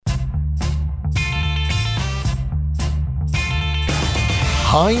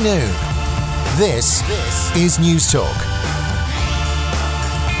High Noon. This is News Talk.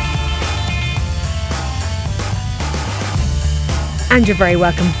 And you're very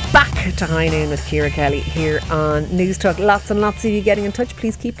welcome back to High Noon with Ciara Kelly here on News Talk. Lots and lots of you getting in touch.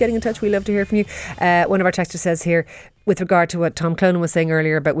 Please keep getting in touch. We love to hear from you. One of our texters says here, with regard to what Tom Clonan was saying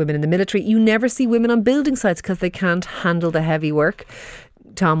earlier about women in the military, you never see women on building sites because they can't handle the heavy work.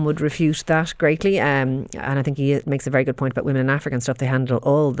 Tom would refute that greatly, and I think he makes a very good point about women in Africa and stuff. They handle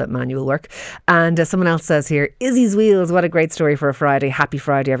all the manual work. And someone else says here, Izzy's Wheels, what a great story for a Friday. Happy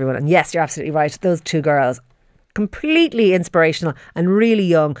Friday, everyone. And yes, you're absolutely right. Those two girls, completely inspirational and really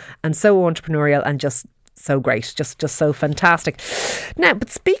young and so entrepreneurial and just so great, just so fantastic. Now, but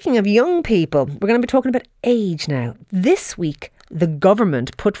speaking of young people, we're going to be talking about age now. This week, the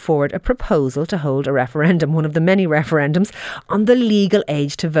government put forward a proposal to hold a referendum, one of the many referendums, on the legal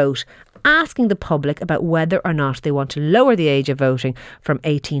age to vote, asking the public about whether or not they want to lower the age of voting from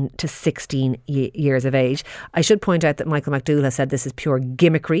 18 to 16 years of age. I should point out that Michael McDougall has said this is pure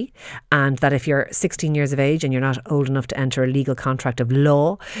gimmickry, and that if you're 16 years of age and you're not old enough to enter a legal contract of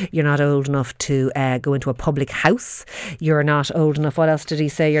law, you're not old enough to go into a public house, you're not old enough, what else did he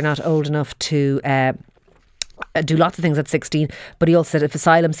say? You're not old enough to do lots of things at 16, but he also said if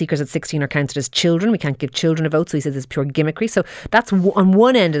asylum seekers at 16 are counted as children, we can't give children a vote, so he says it's pure gimmickry. So that's on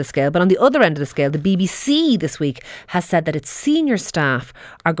one end of the scale, but on the other end of the scale, the BBC this week has said that its senior staff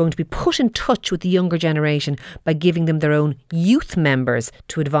are going to be put in touch with the younger generation by giving them their own youth members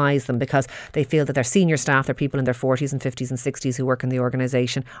to advise them, because they feel that their senior staff, their people in their 40s and 50s and 60s who work in the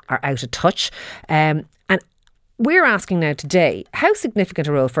organisation, are out of touch. And we're asking now today, how significant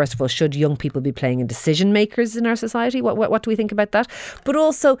a role, first of all, should young people be playing in decision makers in our society? What do we think about that? But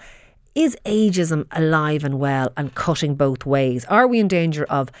also, is ageism alive and well and cutting both ways? Are we in danger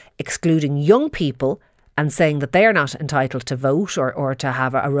of excluding young people and saying that they are not entitled to vote or to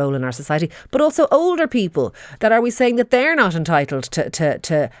have a role in our society, but also older people, that are we saying that they're not entitled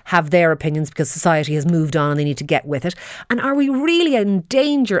to have their opinions because society has moved on and they need to get with it? And are we really in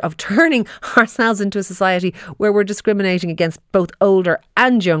danger of turning ourselves into a society where we're discriminating against both older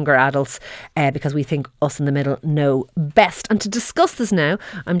and younger adults because we think us in the middle know best? And to discuss this now,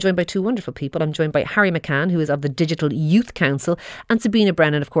 I'm joined by two wonderful people. I'm joined by Harry McCann, who is of the Digital Youth Council, and Sabina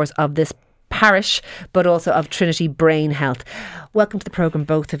Brennan, of course, of this parish, but also of Trinity Brain Health. Welcome to the programme,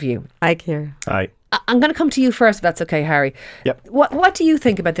 both of you. Hi, Ciara. Hi. I'm going to come to you first, if that's okay, Harry. Yep. What do you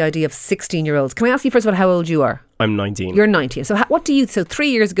think about the idea of 16-year-olds? Can I ask you first of all how old you are? I'm 19. You're 19. So so 3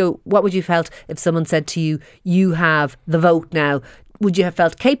 years ago, what would you have felt if someone said to you, you have the vote now? Would you have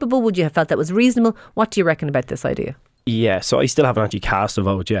felt capable? Would you have felt that was reasonable? What do you reckon about this idea? Yeah, so I still haven't actually cast a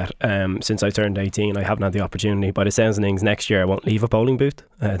vote yet. Since I turned 18, I haven't had the opportunity. By the sounds of things, next year I won't leave a polling booth.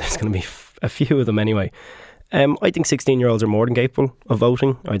 There's going to be a few of them anyway. I think 16-year-olds are more than capable of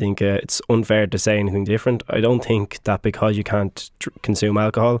voting. I think it's unfair to say anything different. I don't think that because you can't consume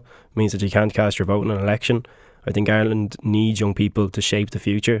alcohol means that you can't cast your vote in an election. I think Ireland needs young people to shape the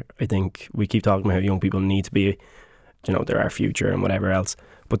future. I think we keep talking about how young people need to be, they're our future and whatever else.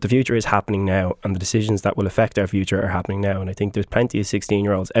 But the future is happening now, and the decisions that will affect our future are happening now. And I think there's plenty of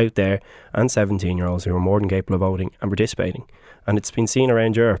 16-year-olds out there and 17-year-olds who are more than capable of voting and participating. And it's been seen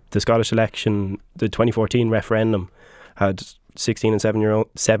around Europe. The Scottish election, the 2014 referendum, had 16 and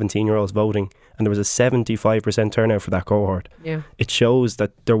 17-year-olds voting, and there was a 75% turnout for that cohort. Yeah. It shows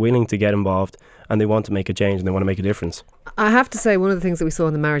that they're willing to get involved and they want to make a change and they want to make a difference. I have to say, one of the things that we saw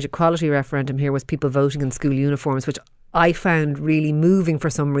in the marriage equality referendum here was people voting in school uniforms, which I found really moving for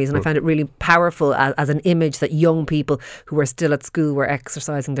some reason. I found it really powerful as an image that young people who were still at school were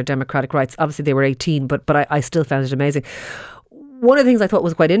exercising their democratic rights. Obviously they were 18, but I still found it amazing. One of the things I thought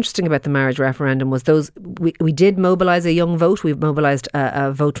was quite interesting about the marriage referendum was we did mobilise a young vote. We've mobilised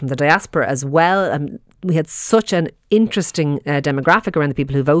a vote from the diaspora as well. We had such an interesting demographic around the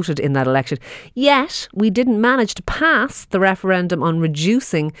people who voted in that election. Yet, we didn't manage to pass the referendum on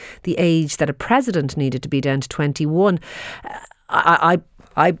reducing the age that a president needed to be down to 21. I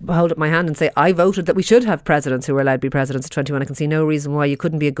hold up my hand and say I voted that we should have presidents who were allowed to be presidents at 21. I can see no reason why you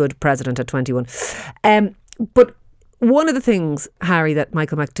couldn't be a good president at 21. But one of the things, Harry, that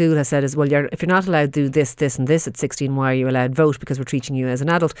Michael McDougall has said is, well, if you're not allowed to do this, this and this at 16, why are you allowed to vote? Because we're treating you as an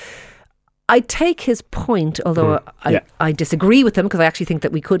adult. I take his point, although I disagree with him, because I actually think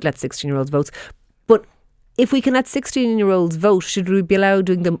that we could let 16-year-olds vote. But if we can let 16-year-olds vote, should we be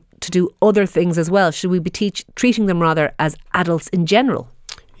allowing them to do other things as well? Should we be treating them rather as adults in general?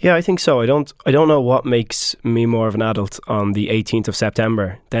 Yeah, I think so. I don't know what makes me more of an adult on the 18th of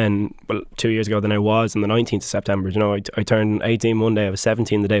September than 2 years ago than I was on the 19th of September. I turned 18 Monday, I was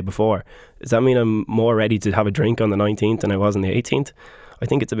 17 the day before. Does that mean I'm more ready to have a drink on the 19th than I was on the 18th? I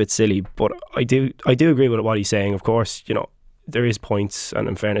think it's a bit silly, but I do agree with what he's saying. Of course, there is points, and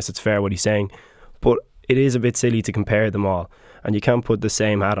in fairness, it's fair what he's saying, but it is a bit silly to compare them all, and you can't put the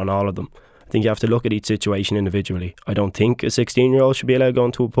same hat on all of them. I think you have to look at each situation individually. I don't think a 16-year-old should be allowed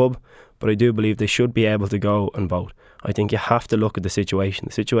going to a pub, but I do believe they should be able to go and vote. I think you have to look at the situation.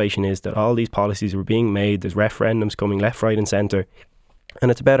 The situation is that all these policies were being made, there's referendums coming left, right and centre, and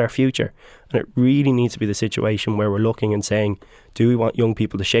it's about our future. And it really needs to be the situation where we're looking and saying, do we want young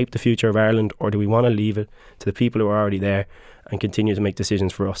people to shape the future of Ireland, or do we want to leave it to the people who are already there and continue to make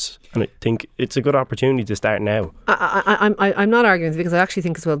decisions for us? And I think it's a good opportunity to start now. I'm not arguing, because I actually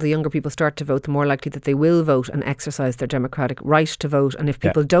think as well, the younger people start to vote, the more likely that they will vote and exercise their democratic right to vote. And if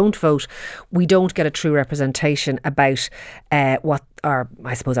people don't vote, we don't get a true representation about what our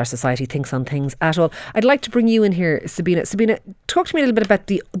society thinks on things at all. I'd like to bring you in here, Sabina. Sabina, talk to me a little bit about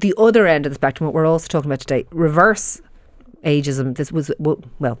the other end of the spectrum, what we're also talking about today, reverse ageism. This was,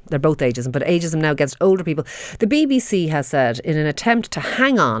 well, they're both ageism, but ageism now against older people. The BBC has said, in an attempt to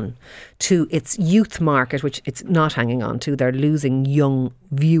hang on to its youth market, which it's not hanging on to, they're losing young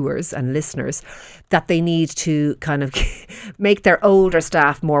viewers and listeners, that they need to kind of make their older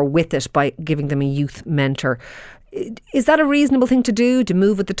staff more with it by giving them a youth mentor. Is that a reasonable thing to do, to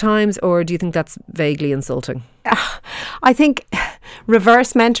move with the times, or do you think that's vaguely insulting? I think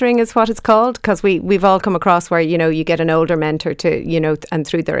reverse mentoring is what it's called, because we've all come across where, you get an older mentor to, and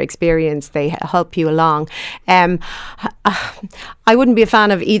through their experience, they help you along. I wouldn't be a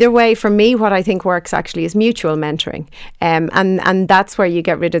fan of either way. For me, what I think works actually is mutual mentoring. And that's where you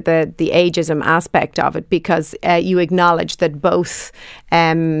get rid of the ageism aspect of it, because you acknowledge that both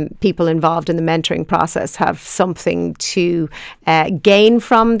people involved in the mentoring process have something to gain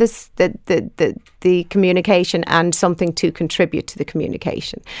from this, the communication, and something to contribute to the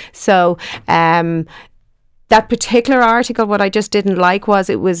communication. So that particular article, what I just didn't like was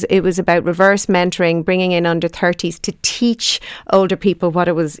it was about reverse mentoring, bringing in under 30s to teach older people what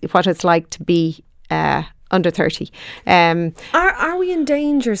it's like to be under 30. Are we in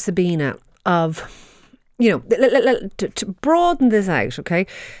danger, Sabina, of, to broaden this out, okay?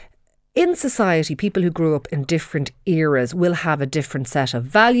 In society, people who grew up in different eras will have a different set of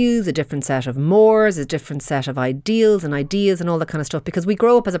values, a different set of mores, a different set of ideals and ideas and all that kind of stuff, because we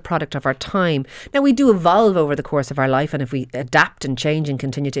grow up as a product of our time. Now, we do evolve over the course of our life, and if we adapt and change and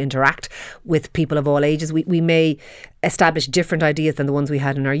continue to interact with people of all ages, we may establish different ideas than the ones we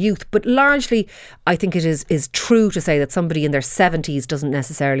had in our youth. But largely, I think it is true to say that somebody in their 70s doesn't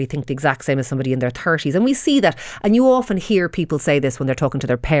necessarily think the exact same as somebody in their 30s. And we see that. And you often hear people say this when they're talking to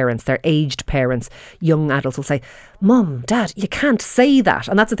their parents, their aged parents. Young adults will say, Mum, Dad, you can't say that.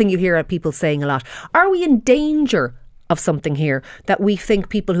 And that's the thing you hear people saying a lot. Are we in danger of something here, that we think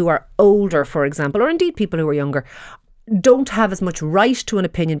people who are older, for example, or indeed people who are younger, don't have as much right to an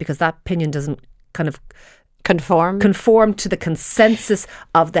opinion because that opinion doesn't kind of conform to the consensus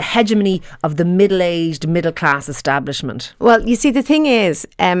of the hegemony of the middle-aged, middle-class establishment? Well, you see, the thing is,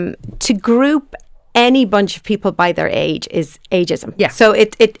 to group any bunch of people by their age is ageism. Yeah. So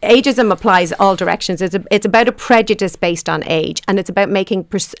ageism applies all directions. It's about a prejudice based on age, and it's about making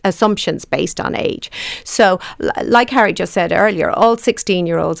assumptions based on age. So like Harry just said earlier, all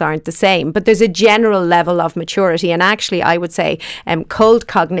 16-year-olds aren't the same, but there's a general level of maturity. And actually, I would say cold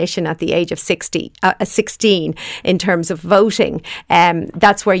cognition at the age of 16 in terms of voting,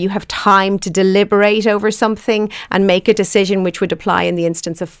 that's where you have time to deliberate over something and make a decision which would apply in the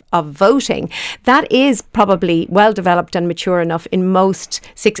instance of voting. That is probably well developed and mature enough in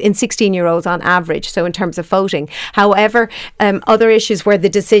 16-year-olds on average. So in terms of voting, however, other issues where the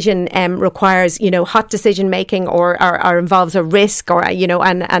decision requires hot decision making or involves a risk or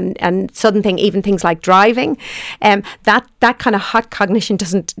and sudden thing, even things like driving, that kind of hot cognition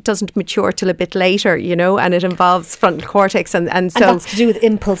doesn't mature till a bit later, and it involves frontal cortex and so that's to do with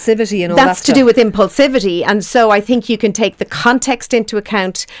impulsivity and all that stuff. That's to do with impulsivity, and so I think you can take the context into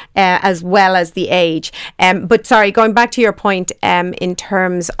account as well as the age. But sorry, going back to your point in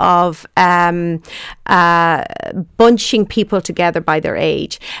terms of bunching people together by their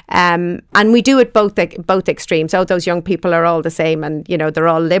age, and we do it both extremes. Oh, those young people are all the same, and they're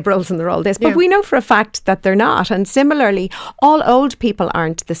all liberals and they're all this, but we know for a fact that they're not. And similarly, all old people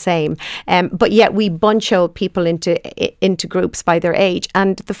aren't the same, but yet we bunch old people into groups by their age.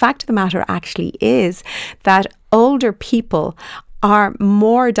 And the fact of the matter actually is that older people are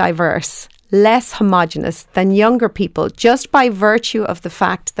more diverse, less homogenous than younger people, just by virtue of the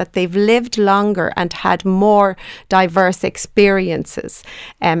fact that they've lived longer and had more diverse experiences.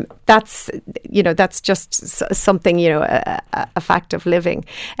 That's just something, a fact of living.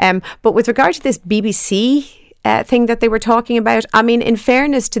 But with regard to this BBC thing that they were talking about. I mean, in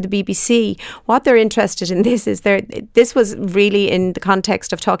fairness to the BBC, what they're interested in this was really in the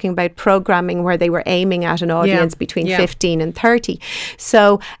context of talking about programming where they were aiming at an audience between 15 and 30.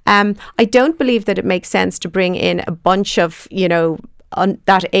 So I don't believe that it makes sense to bring in a bunch of,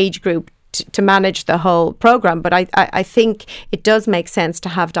 that age group to manage the whole programme. But I think it does make sense to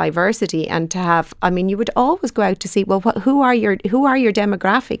have diversity and to have, I mean, you would always go out to see, well, who are your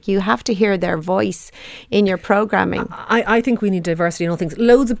demographic? You have to hear their voice in your programming. I think we need diversity in all things.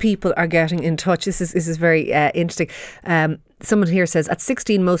 Loads of people are getting in touch. This is very interesting. Someone here says at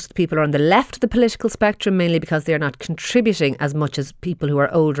 16 most of the people are on the left of the political spectrum, mainly because they are not contributing as much as people who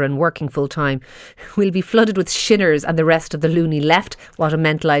are older and working full time. We'll be flooded with shinners and the rest of the loony left. What a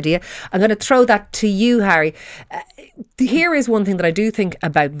mental idea. I'm going to throw that to you, Harry. Here is one thing that I do think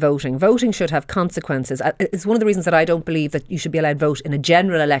about voting. Voting should have consequences. It's one of the reasons that I don't believe that you should be allowed to vote in a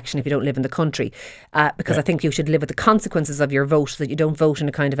general election if you don't live in the country, because I think you should live with the consequences of your vote, so that you don't vote in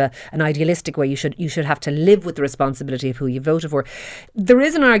a kind of an idealistic way. You should have to live with the responsibility of who you voted for. There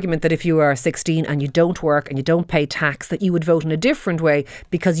is an argument that if you are 16 and you don't work and you don't pay tax, that you would vote in a different way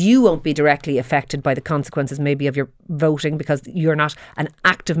because you won't be directly affected by the consequences maybe of your voting, because you're not an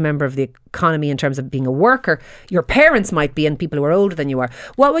active member of the economy in terms of being a worker. Your parents might be, and people who are older than you are.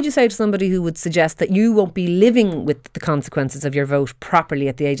 What would you say to somebody who would suggest that you won't be living with the consequences of your vote properly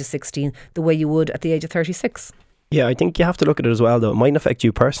at the age of 16 the way you would at the age of 36? Yeah, I think you have to look at it as well, though. It mightn't affect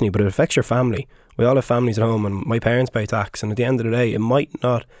you personally, but it affects your family. We all have families at home, and my parents pay tax, and at the end of the day, it might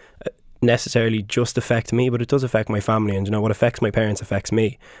not necessarily just affect me, but it does affect my family, and what affects my parents affects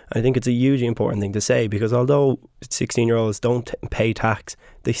me. And I think it's a hugely important thing to say, because although 16-year-olds don't pay tax,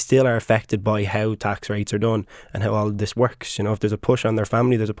 they still are affected by how tax rates are done and how all this works. If there's a push on their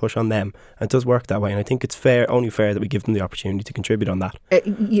family, there's a push on them, and it does work that way. And I think it's only fair that we give them the opportunity to contribute on that.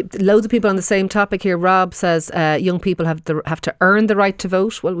 Loads of people on the same topic here. Rob says young people have to earn the right to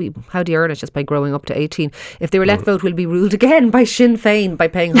vote. Well, how do you earn it? Just by growing up to 18. If they were let vote, we'll be ruled again by Sinn Féin by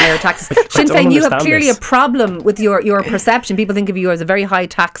paying higher taxes. Sinn Féin, you have clearly a problem with your perception. People think of you as a very high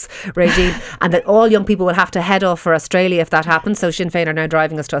tax regime, and that all young people will have to head off for Australia if that happens. So Sinn Féin are now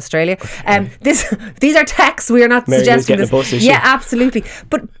driving us to Australia. These are texts. We are not suggesting this. Yeah, absolutely.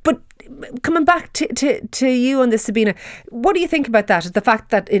 But coming back to you on this, Sabina, what do you think about that? The fact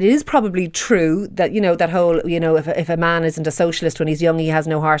that it is probably true that, that whole, if a man isn't a socialist when he's young, he has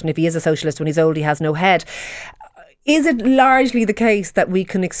no heart, and if he is a socialist when he's old, he has no head. Is it largely the case that we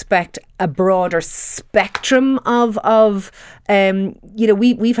can expect a broader spectrum of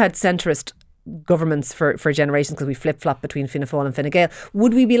we've had centrist governments for generations because we flip-flop between Fianna Fáil and Fine Gael.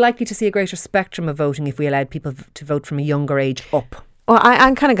 Would we be likely to see a greater spectrum of voting if we allowed people to vote from a younger age up? Well,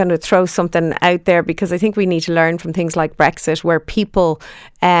 I'm kind of going to throw something out there, because I think we need to learn from things like Brexit, where people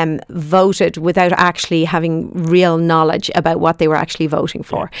voted without actually having real knowledge about what they were actually voting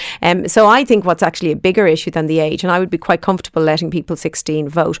for. So I think what's actually a bigger issue than the age, and I would be quite comfortable letting people 16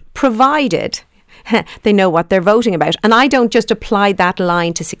 vote, provided they know what they're voting about. And I don't just apply that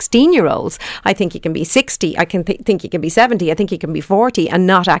line to 16-year-olds. I think you can be 60, I can think you can be 70, I think you can be 40 and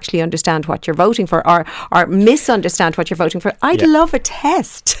not actually understand what you're voting for, or misunderstand what you're voting for. I'd love a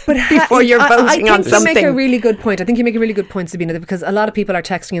test before you're voting on something. I think you make a really good point. I think you make a really good point, Sabina, because a lot of people are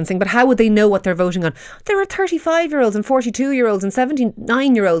texting and saying, but how would they know what they're voting on? There are 35-year-olds and 42-year-olds and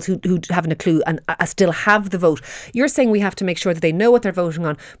 79-year-olds who haven't a clue and still have the vote. You're saying we have to make sure that they know what they're voting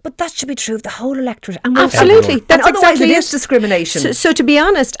on, but that should be true of the whole electorate. And absolutely, that's exactly it. Is discrimination. So to be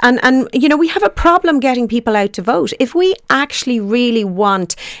honest, and we have a problem getting people out to vote. If we actually really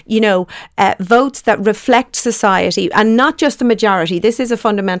want, votes that reflect society and not just the majority, this is a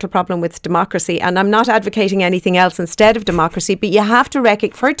fundamental problem with democracy. And I'm not advocating anything else instead of democracy, but you have to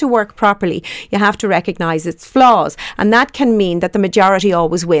for it to work properly, you have to recognise its flaws, and that can mean that the majority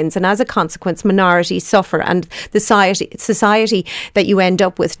always wins, and as a consequence, minorities suffer, and the society that you end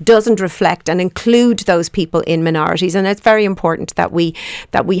up with doesn't reflect and include those people in minorities. And it's very important that we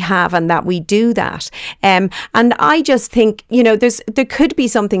have and that we do that. And I just think, there could be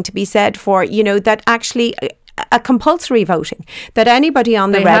something to be said for, that actually a compulsory voting, that anybody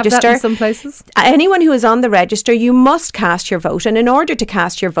on the register, have that in some places, anyone who is on the register, you must cast your vote. And in order to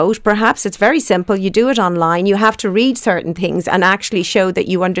cast your vote, perhaps it's very simple. You do it online. You have to read certain things and actually show that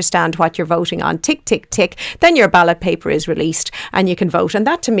you understand what you're voting on. Tick, tick, tick. Then your ballot paper is released and you can vote. And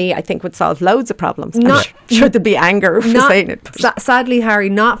that, to me, I think would solve loads of problems. I'm sure there'd be anger for saying it. Sadly, Harry,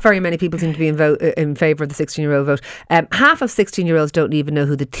 not very many people seem to be in favour of the 16-year-old vote. Half of 16-year-olds don't even know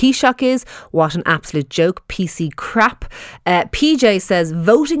who the Taoiseach is. What an absolute joke. PC crap. PJ says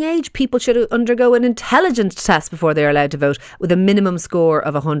voting age, people should undergo an intelligence test before they're allowed to vote with a minimum score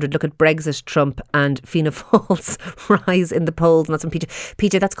of 100. Look at Brexit, Trump and Fianna Fáil's rise in the polls. And that's from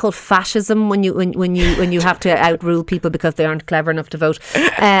PJ, that's called fascism when you have to outrule people because they aren't clever enough to vote.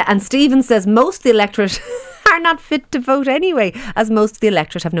 And Stephen says most of the electorate are not fit to vote anyway, as most of the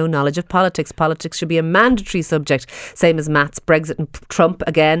electorate have no knowledge of politics. Politics should be a mandatory subject, same as maths. Brexit and Trump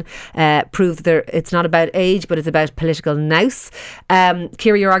again prove that it's not about age but it's about political nous.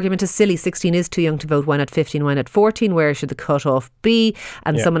 Ciara, your argument is silly. 16 is too young to vote. Why not 15? Why not 14? Where should the cut-off be?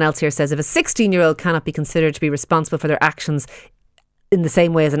 And someone else here says if a 16-year-old cannot be considered to be responsible for their actions in the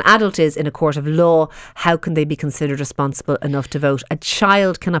same way as an adult is in a court of law, how can they be considered responsible enough to vote? A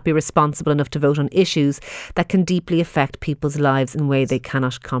child cannot be responsible enough to vote on issues that can deeply affect people's lives in a way they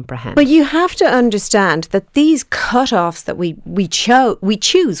cannot comprehend. But you have to understand that these cut-offs that we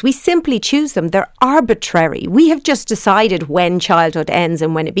choose, we simply choose them. They're arbitrary. We have just decided when childhood ends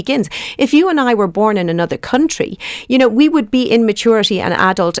and when it begins. If you and I were born in another country, we would be in maturity and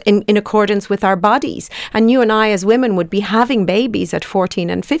adult in accordance with our bodies. And you and I as women would be having babies at 14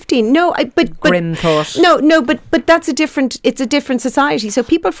 and 15. Grim thought. But that's it's a different society. So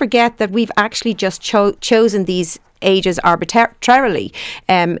people forget that we've actually just chosen these ages arbitrarily,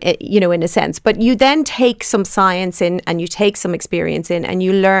 in a sense. But you then take some science in and you take some experience in and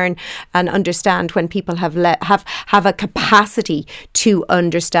you learn and understand when people have a capacity to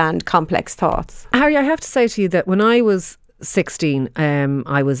understand complex thoughts. Harry, I have to say to you that when I was 16,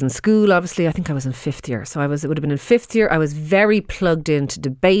 I was in school, obviously. I think I was in fifth year, so it would have been in fifth year. I was very plugged into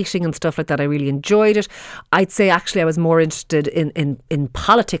debating and stuff like that. I really enjoyed it. I'd say actually I was more interested in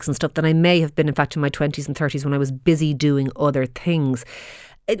politics and stuff than I may have been, in fact, in my 20s and 30s when I was busy doing other things.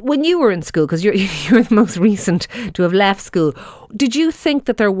 When you were in school, because you're the most recent to have left school, did you think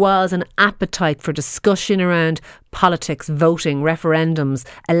that there was an appetite for discussion around politics, voting, referendums,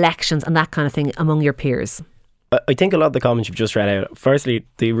 elections and that kind of thing among your peers? I think a lot of the comments you've just read out, firstly,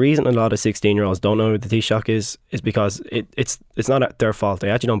 the reason a lot of 16-year-olds don't know what the Taoiseach is because it's not their fault. They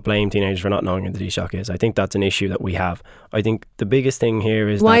actually don't blame teenagers for not knowing what the Taoiseach is. I think that's an issue that we have. I think the biggest thing here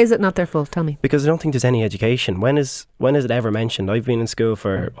is why is it not their fault? Tell me. Because I don't think there's any education. When is it ever mentioned? I've been in school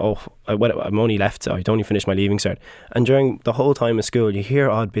I'm only left, so I don't even finish my leaving cert. And during the whole time of school, you hear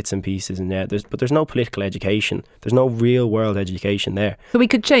odd bits and pieces in there. But there's no political education. There's no real world education there. So we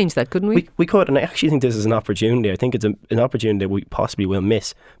could change that, couldn't we? We could, and I actually think this is an opportunity. I think it's an opportunity that we possibly will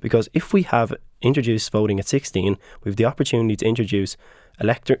miss, because if we have introduced voting at 16, we have the opportunity to introduce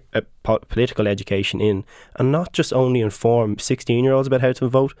political education in, and not just only inform 16-year-olds about how to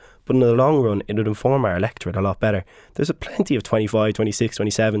vote, but in the long run it would inform our electorate a lot better. There's plenty of 25, 26,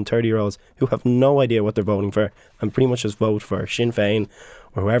 27, 30-year-olds who have no idea what they're voting for and pretty much just vote for Sinn Féin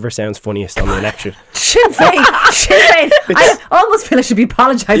or whoever sounds funniest on the electorate. Sinn Féin! I almost feel I should be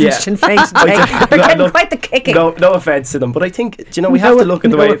apologising to Sinn Féin today. They're getting quite the kicking. No offence to them, but I think we have to look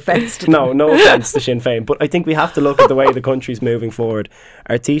at the way. No offence to Sinn Féin, but I think we have to look at the way the country's moving forward.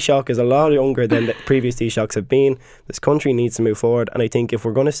 Our Taoiseach is a lot younger than the previous Taoiseachs have been. This country needs to move forward, and I think if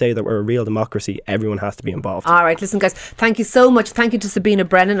we're going to say that we're a real democracy, everyone has to be involved. All right, listen guys, thank you so much. Thank you to Sabina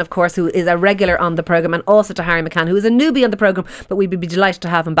Brennan, of course, who is a regular on the programme, and also to Harry McCann, who is a newbie on the programme, but we'd be delighted to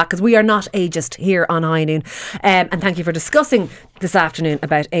have him back because we are not ageist here on High Noon. And thank you for discussing this afternoon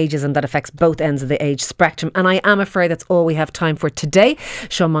about ageism that affects both ends of the age spectrum. And I am afraid that's all we have time for today.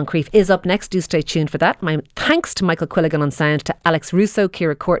 Sean Moncrief is up next. Do stay tuned for that. My thanks to Michael Quilligan on sound, to Alex Russo,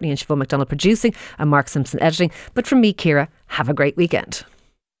 Ciara Courtney and Siobhan McDonald producing, and Mark Simpson editing. But from me, Ciara, have a great weekend.